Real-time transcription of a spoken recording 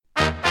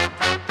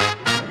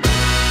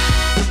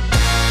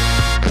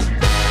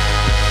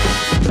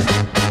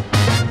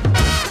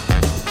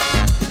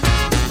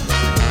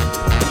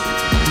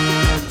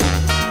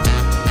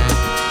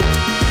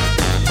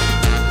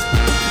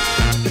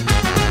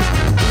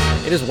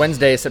It is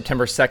Wednesday,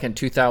 September 2nd,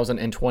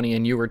 2020,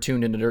 and you were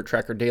tuned into Dirt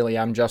Tracker Daily.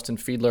 I'm Justin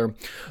Fiedler.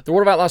 The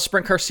World of Outlaws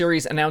Sprint Car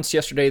Series announced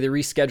yesterday the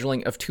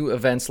rescheduling of two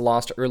events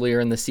lost earlier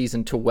in the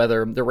season to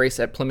weather. The race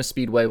at Plymouth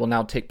Speedway will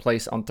now take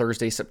place on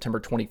Thursday, September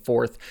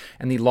 24th,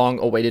 and the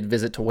long-awaited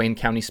visit to Wayne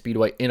County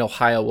Speedway in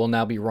Ohio will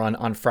now be run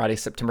on Friday,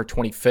 September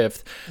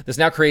 25th. This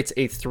now creates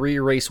a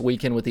three-race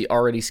weekend with the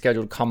already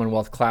scheduled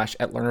Commonwealth Clash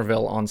at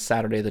Lernerville on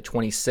Saturday, the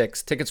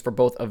 26th. Tickets for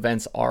both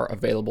events are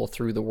available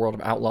through the World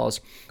of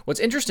Outlaws. What's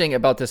interesting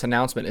about this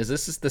announcement is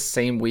this is the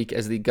same week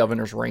as the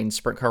Governor's Reign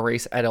sprint car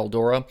race at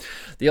Eldora.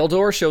 The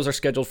Eldora shows are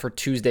scheduled for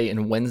Tuesday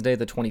and Wednesday,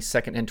 the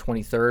 22nd and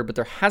 23rd, but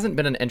there hasn't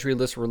been an entry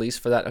list release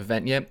for that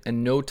event yet,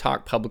 and no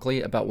talk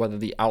publicly about whether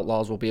the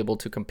Outlaws will be able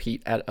to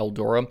compete at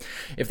Eldora.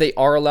 If they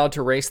are allowed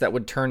to race, that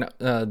would turn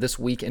this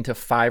week into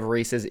 5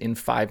 races in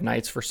 5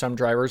 nights for some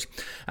drivers,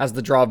 as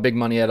the draw of big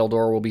money at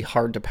Eldora will be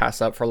hard to pass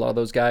up for a lot of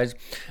those guys.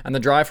 And the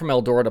drive from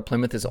Eldora to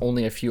Plymouth is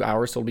only a few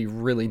hours, so it'll be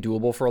really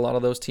doable for a lot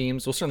of those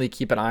teams. We'll certainly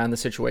keep an eye on the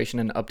situation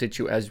and update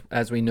you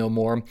as we know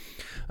more.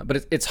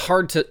 But it's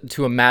hard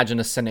to imagine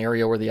a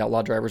scenario where the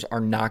Outlaw drivers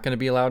are not going to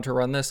be allowed to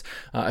run this.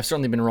 I've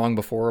certainly been wrong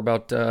before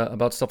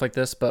about stuff like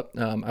this, but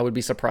I would be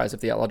surprised if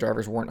the Outlaw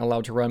drivers weren't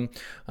allowed to run.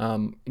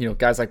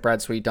 Guys like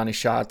Brad Sweet, Donnie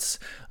Schatz,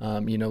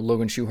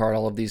 Logan Schuchart,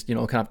 all of these,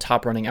 kind of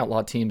top running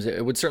Outlaw teams.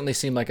 It would certainly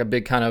seem like a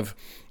big kind of,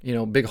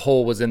 big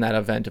hole was in that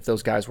event if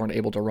those guys weren't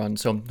able to run.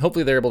 So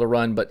hopefully they're able to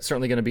run, but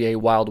certainly going to be a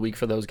wild week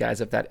for those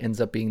guys if that ends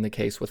up being the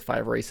case with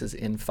 5 races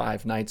in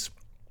 5 nights.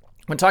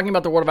 When talking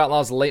about the World of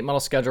Outlaws late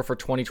model schedule for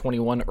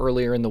 2021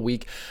 earlier in the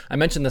week, I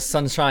mentioned the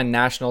Sunshine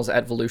Nationals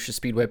at Volusia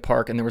Speedway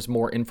Park, and there was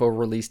more info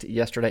released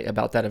yesterday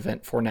about that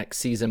event for next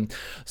season.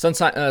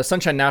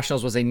 Sunshine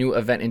Nationals was a new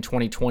event in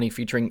 2020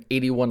 featuring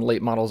 81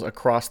 late models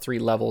across 3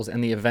 levels,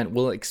 and the event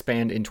will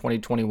expand in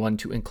 2021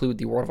 to include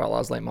the World of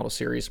Outlaws late model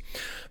series.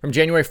 From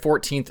January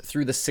 14th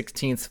through the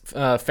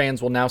 16th,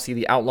 fans will now see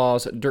the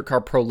Outlaws, Dirt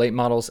Car Pro late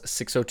models,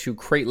 602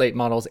 Crate late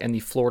models, and the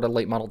Florida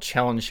Late Model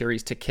Challenge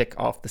Series to kick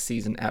off the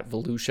season at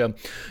Volusia.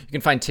 You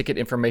can find ticket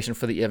information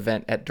for the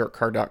event at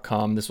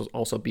dirtcar.com. This will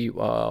also be, you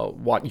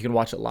can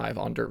watch it live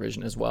on Dirt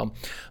Vision as well.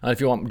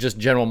 If you want just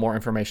general more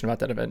information about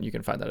that event, you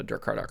can find that at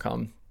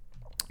dirtcar.com.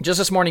 Just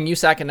this morning,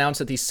 USAC announced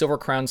that the Silver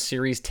Crown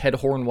Series Ted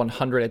Horn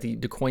 100 at the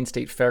DuQuoin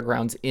State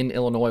Fairgrounds in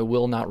Illinois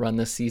will not run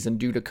this season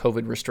due to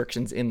COVID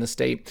restrictions in the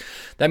state.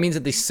 That means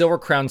that the Silver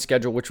Crown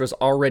schedule, which was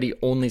already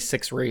only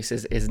 6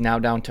 races, is now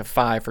down to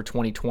 5 for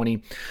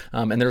 2020,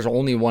 and there's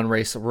only 1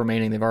 race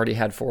remaining. They've already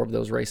had 4 of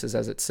those races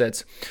as it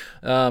sits.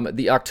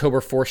 The October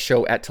 4th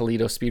show at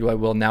Toledo Speedway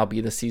will now be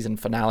the season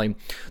finale.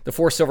 The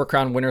 4 Silver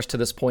Crown winners to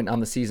this point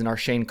on the season are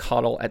Shane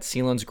Cottle at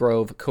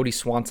Selinsgrove, Cody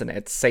Swanson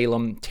at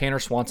Salem, Tanner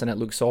Swanson at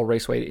Luke Soul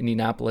Raceway at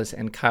Indianapolis,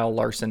 and Kyle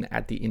Larson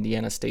at the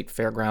Indiana State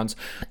Fairgrounds.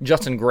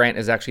 Justin Grant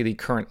is actually the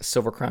current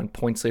Silver Crown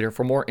points leader.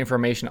 For more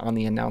information on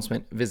the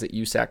announcement, visit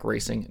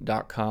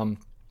usacracing.com.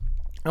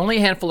 Only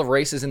a handful of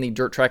races in the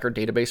Dirt Tracker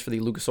database for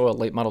the Lucas Oil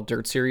Late Model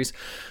Dirt Series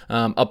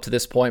up to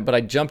this point, but I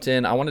jumped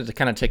in. I wanted to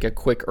kind of take a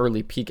quick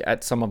early peek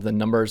at some of the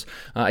numbers.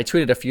 I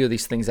tweeted a few of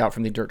these things out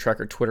from the Dirt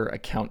Tracker Twitter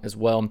account as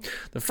well.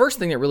 The first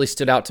thing that really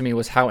stood out to me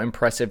was how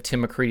impressive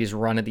Tim McCready's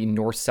run at the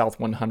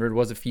North-South 100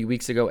 was a few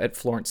weeks ago at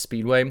Florence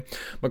Speedway.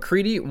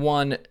 McCready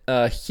won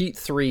Heat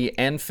 3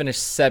 and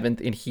finished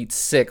 7th in Heat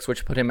 6,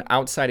 which put him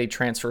outside a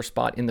transfer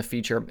spot in the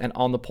feature and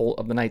on the pole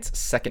of the night's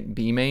second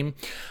B-Main.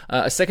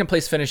 A second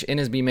place finish in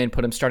his B-Main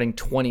put him starting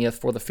 20th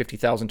for the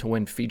 50,000 to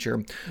win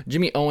feature.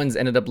 Jimmy Owens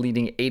ended up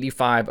leading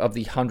 85 of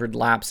the 100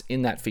 laps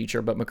in that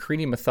feature, but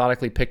McCready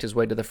methodically picked his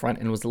way to the front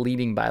and was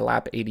leading by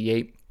lap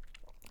 88.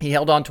 He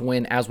held on to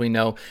win, as we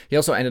know. He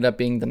also ended up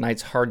being the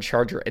night's hard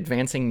charger,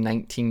 advancing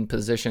 19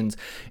 positions.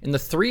 In the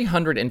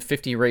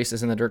 350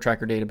 races in the Dirt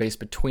Tracker database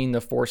between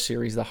the 4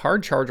 series, the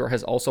hard charger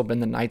has also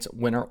been the night's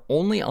winner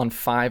only on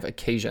 5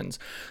 occasions.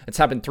 It's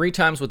happened 3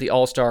 times with the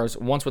All-Stars,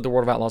 once with the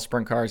World of Outlaws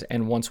Sprint Cars,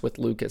 and once with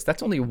Lucas.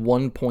 That's only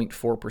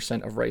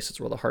 1.4% of races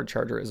where the hard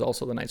charger is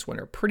also the night's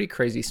winner. Pretty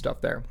crazy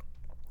stuff there.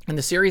 In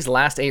the series'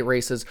 last 8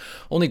 races,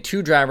 only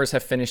 2 drivers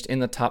have finished in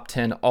the top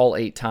 10 all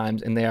 8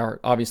 times, and they are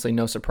obviously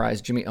no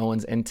surprise, Jimmy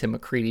Owens and Tim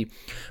McCready.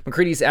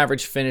 McCready's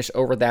average finish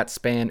over that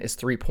span is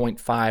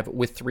 3.5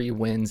 with 3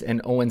 wins, and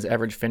Owens'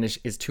 average finish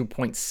is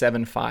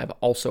 2.75,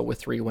 also with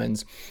 3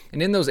 wins.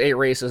 And in those 8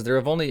 races,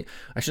 there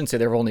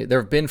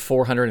have been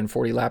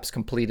 440 laps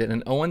completed,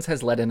 and Owens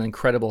has led an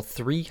incredible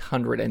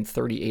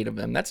 338 of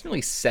them. That's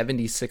nearly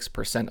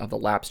 76% of the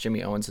laps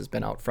Jimmy Owens has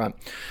been out front.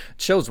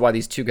 It shows why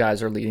these 2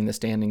 guys are leading the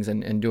standings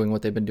and doing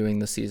what they've been doing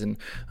this season.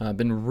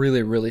 Been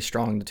really, really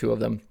strong, the 2 of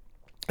them.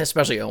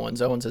 Especially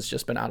Owens. Owens has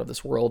just been out of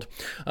this world.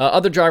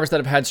 Other drivers that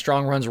have had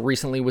strong runs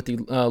recently with the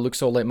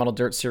Lucas Oil Late Model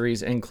Dirt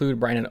Series include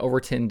Brandon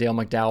Overton, Dale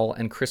McDowell,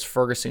 and Chris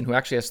Ferguson, who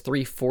actually has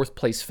 3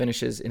 fourth-place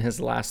finishes in his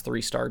last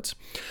 3 starts.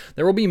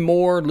 There will be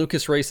more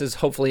Lucas races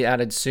hopefully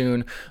added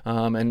soon,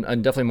 and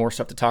definitely more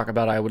stuff to talk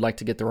about. I would like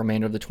to get the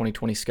remainder of the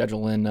 2020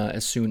 schedule in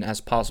as soon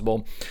as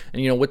possible.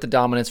 And, with the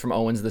dominance from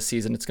Owens this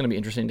season, it's going to be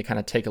interesting to kind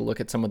of take a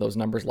look at some of those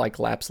numbers like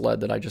laps led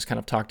that I just kind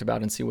of talked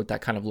about and see what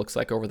that kind of looks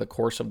like over the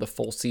course of the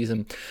full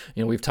season.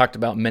 We've talked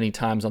about many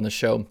times on the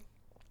show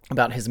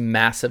about his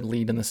massive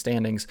lead in the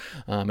standings,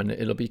 and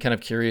it'll be kind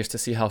of curious to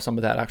see how some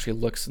of that actually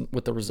looks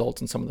with the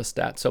results and some of the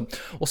stats. So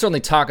we'll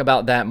certainly talk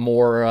about that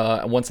more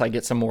once I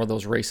get some more of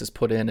those races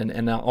put in,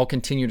 and I'll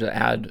continue to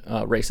add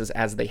races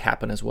as they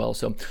happen as well.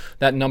 So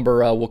that number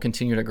will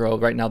continue to grow.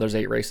 Right now there's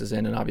 8 races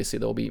in, and obviously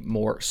there'll be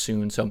more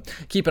soon. So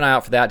keep an eye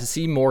out for that. To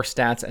see more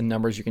stats and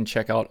numbers, you can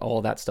check out all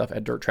of that stuff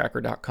at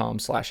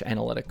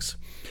dirttracker.com/analytics.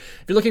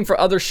 If you're looking for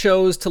other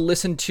shows to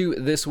listen to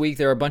this week,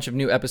 there are a bunch of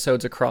new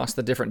episodes across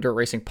the different dirt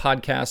racing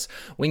podcasts.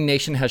 Wing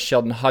Nation has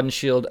Sheldon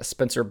Hodenshield,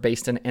 Spencer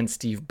Baston, and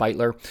Steve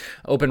Beitler.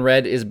 Open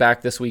Red is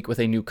back this week with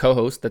a new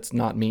co-host. That's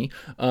not me.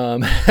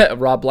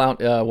 Rob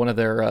Blount, one of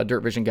their Dirt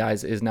Vision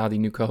guys, is now the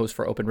new co-host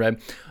for Open Red.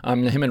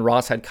 Him and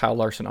Ross had Kyle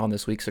Larson on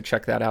this week, so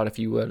check that out if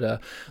you would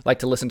like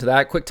to listen to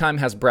that. QuickTime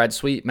has Brad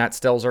Sweet, Matt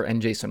Stelzer,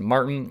 and Jason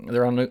Martin.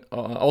 There are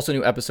also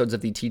new episodes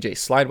of the TJ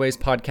Slideways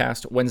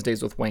podcast,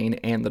 Wednesdays with Wayne,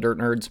 and the Dirt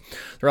Nerds.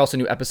 There are also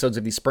new episodes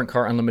of the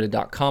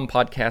SprintCarUnlimited.com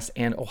podcast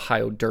and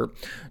Ohio Dirt.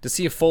 To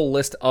see a full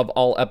list of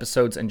all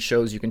episodes and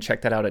shows, you can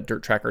check that out at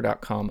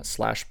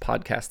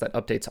dirttracker.com/podcast. That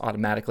updates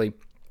automatically.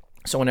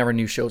 So whenever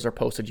new shows are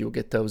posted, you'll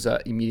get those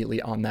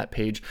immediately on that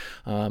page.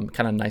 Kind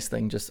of nice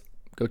thing, just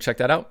go check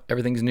that out.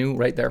 Everything's new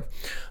right there.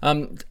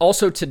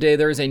 Also today,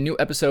 there is a new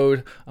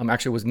episode.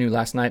 Actually, it was new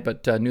last night,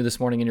 but new this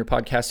morning in your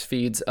podcast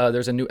feeds.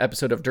 There's a new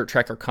episode of Dirt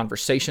Tracker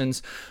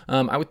Conversations.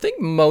 I would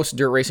think most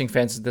dirt racing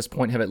fans at this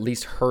point have at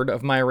least heard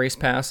of My Race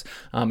Pass.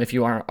 If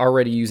you are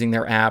already using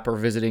their app or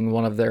visiting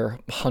one of their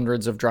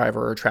hundreds of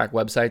driver or track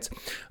websites.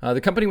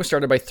 The company was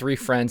started by 3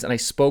 friends, and I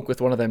spoke with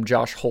one of them,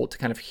 Josh Holt, to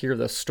kind of hear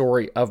the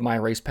story of My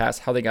Race Pass,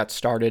 how they got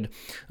started,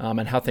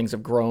 and how things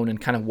have grown and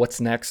kind of what's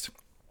next.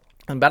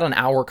 About an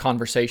hour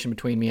conversation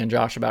between me and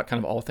Josh about kind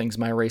of all things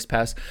My Race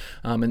Pass,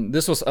 and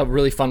this was a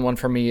really fun one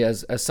for me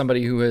as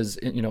somebody who is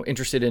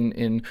interested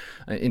in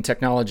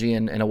technology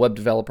and a web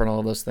developer and all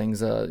of those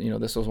things.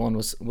 This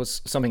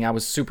was something I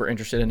was super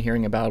interested in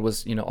hearing about.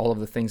 Was all of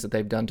the things that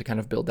they've done to kind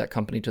of build that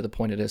company to the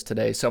point it is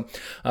today. So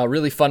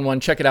really fun one.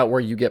 Check it out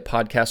where you get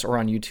podcasts or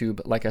on YouTube.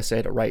 Like I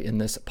said, right in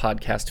this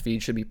podcast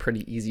feed, should be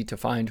pretty easy to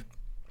find.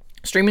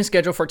 Streaming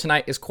schedule for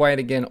tonight is quiet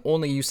again,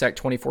 only USAC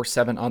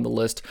 24/7 on the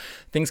list.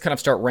 Things kind of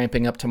start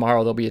ramping up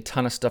tomorrow. There'll be a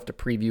ton of stuff to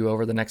preview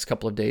over the next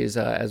couple of days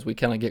as we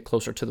kind of get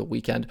closer to the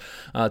weekend.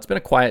 It's been a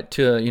quiet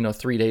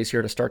 3 days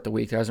here to start the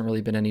week. There hasn't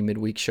really been any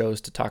midweek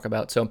shows to talk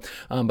about. So,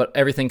 but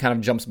everything kind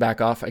of jumps back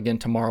off again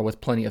tomorrow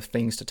with plenty of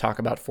things to talk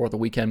about for the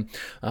weekend.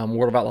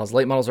 World of Outlaws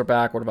late models are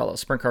back. World of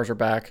Outlaws sprint cars are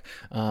back.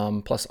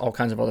 Plus all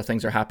kinds of other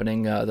things are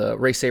happening. The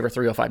Race Saver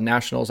 305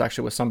 Nationals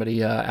actually was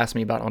somebody asked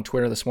me about on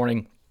Twitter this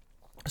morning.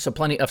 So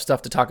plenty of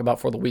stuff to talk about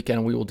for the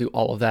weekend. We will do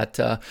all of that,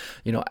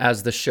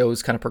 as the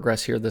shows kind of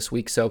progress here this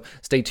week. So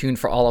stay tuned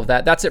for all of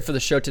that. That's it for the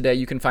show today.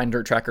 You can find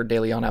Dirt Tracker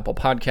daily on Apple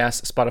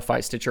Podcasts,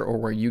 Spotify, Stitcher, or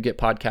where you get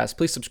podcasts.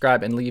 Please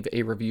subscribe and leave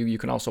a review. You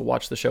can also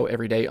watch the show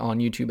every day on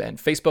YouTube and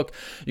Facebook.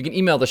 You can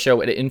email the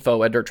show at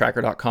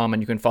info@dirttracker.com,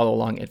 and you can follow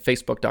along at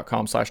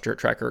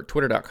facebook.com/dirttracker,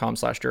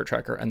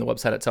 twitter.com/dirttracker, and the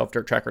website itself,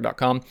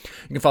 dirttracker.com.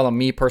 You can follow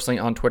me personally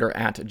on Twitter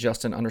at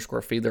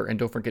Justin_Fiedler, and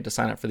don't forget to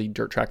sign up for the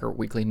Dirt Tracker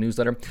weekly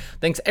newsletter.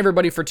 Thanks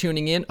everybody for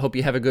tuning in. Hope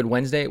you have a good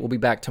Wednesday. We'll be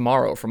back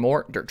tomorrow for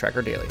more Dirt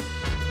Tracker Daily.